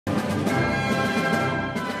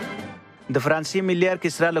د فرانسې ملي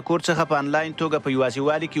ارکسترا له کور څخه په انلاین توګه په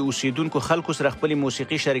یوازیوالي کې اوسیدونکو خلکو سره خپل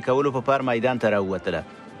موسیقي شریکولو په پار میدان ته راووتله.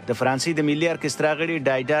 د فرانسې د ملي ارکسترا غړي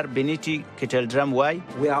ډایډار بینیټي کټلډرم وایي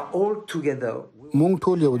مونږ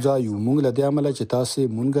ټول یو ځای یو. مونږ له دې امله چې تاسې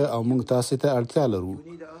مونږ او مونږ تاسې ته اړتیا لرو.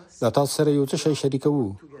 له تاسو سره یو څه شی شریکوو،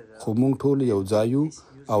 خو مونږ ټول یو ځای یو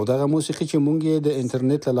او دغه موسیقي چې مونږ یې د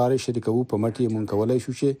انټرنیټ له لارې شریکوو په مټ یې مونږ کولی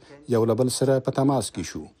شو چې یو له بل سره په تماس کې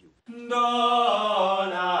شو.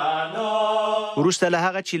 وروسته له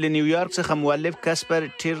هغه چې له نیویارک څخه مؤلف کسپر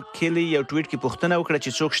ټیر کیلی یو ټویټ کې پوښتنه وکړه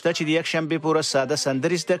چې څوک شته چې د یکشنبې په ورځ ساده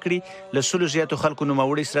سندرې زده کړي، له 100 زیاتو خلکو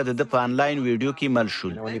نوموړي سره د په انلاین ویډیو کې مل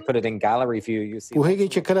شول. پوهیږئ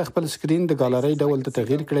چې کله خپل سکرین د ګالرۍ ډول ته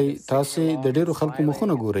تغییر کړئ، تاسې د ډیرو خلکو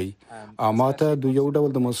مخونه ګورئ او ماته د یو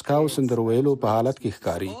ډول د موسکا او سندرو ویلو په حالت کې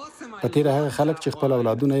ښکاري. په تېره هغه خلک چې خپل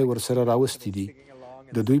اولادونه یې ورسره راوستي دي،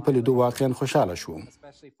 د دوی په لیدو واقعا خوشحاله شوم.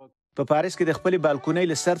 په پاریس کې د خپلې بالکونۍ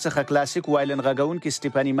له سر څخه کلاسیک وایلن غږونکي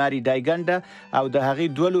سټیفاني ماري ډایګنډه او د هغې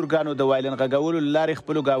 2 لورګانو د وایلن غږولو له لارې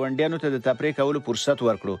خپلو ګاونډیانو ته د تفریح کولو فرصت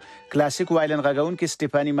ورکړو. کلاسیک وایلن غږونکي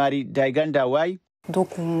سټیفاني ماري ډایګنډه وایي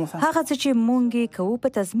هغه څه چې مونږ یې کوو په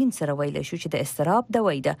تضمین سره ویلی شو چې د اضطراب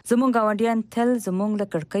دوايي ده. زموږ ګاونډیان تل زموږ له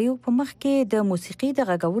کړکیو په مخ کې د موسیقي د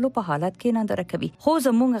غږولو په حالت کې ننداره کوي، خو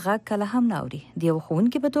زموږ غږ کله هم نه اوري. د یو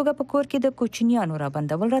ښوونکي په توګه په کور کې د کوچنیانو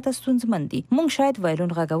رابندول راته ستونزمن دي. مونږ شاید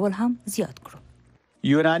وایلون غږول هم زیات کړو.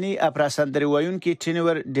 یوناني اپرا سندرې ویونکي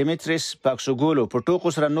ټینور ډیمیټریس پاکسوګولو په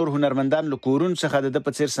ټوکو سره نور هنرمندان له کورونو څخه د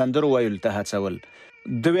په څیر سندرو ویلو ته هڅول.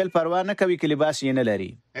 د ویل پروا نه کوي چې لباس یې نه لري.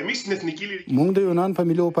 مونږ د یونان په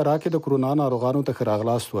ملي اوپرا کې د کرونا ناروغانو ته ښه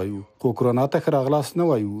راغلاست وایو، خو کرونا ته ښه راغلاست نه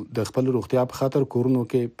وایو. د خپل روغتیا په خاطر کورونو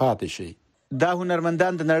کې پاتې شئ. دا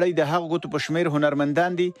هنرمندان د نړۍ د هغو ګوتو په شمېر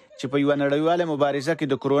هنرمندان دي چې په یوه نړیواله مبارزه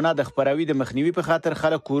کې د کرونا د خپراوي د مخنیوي په خاطر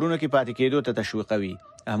خلک کورونو کې پاتې کېدو ته تشویقوي.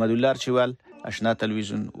 احمد الله ارچیوال، اشنا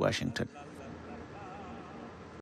تلویزیون، واشنگټن.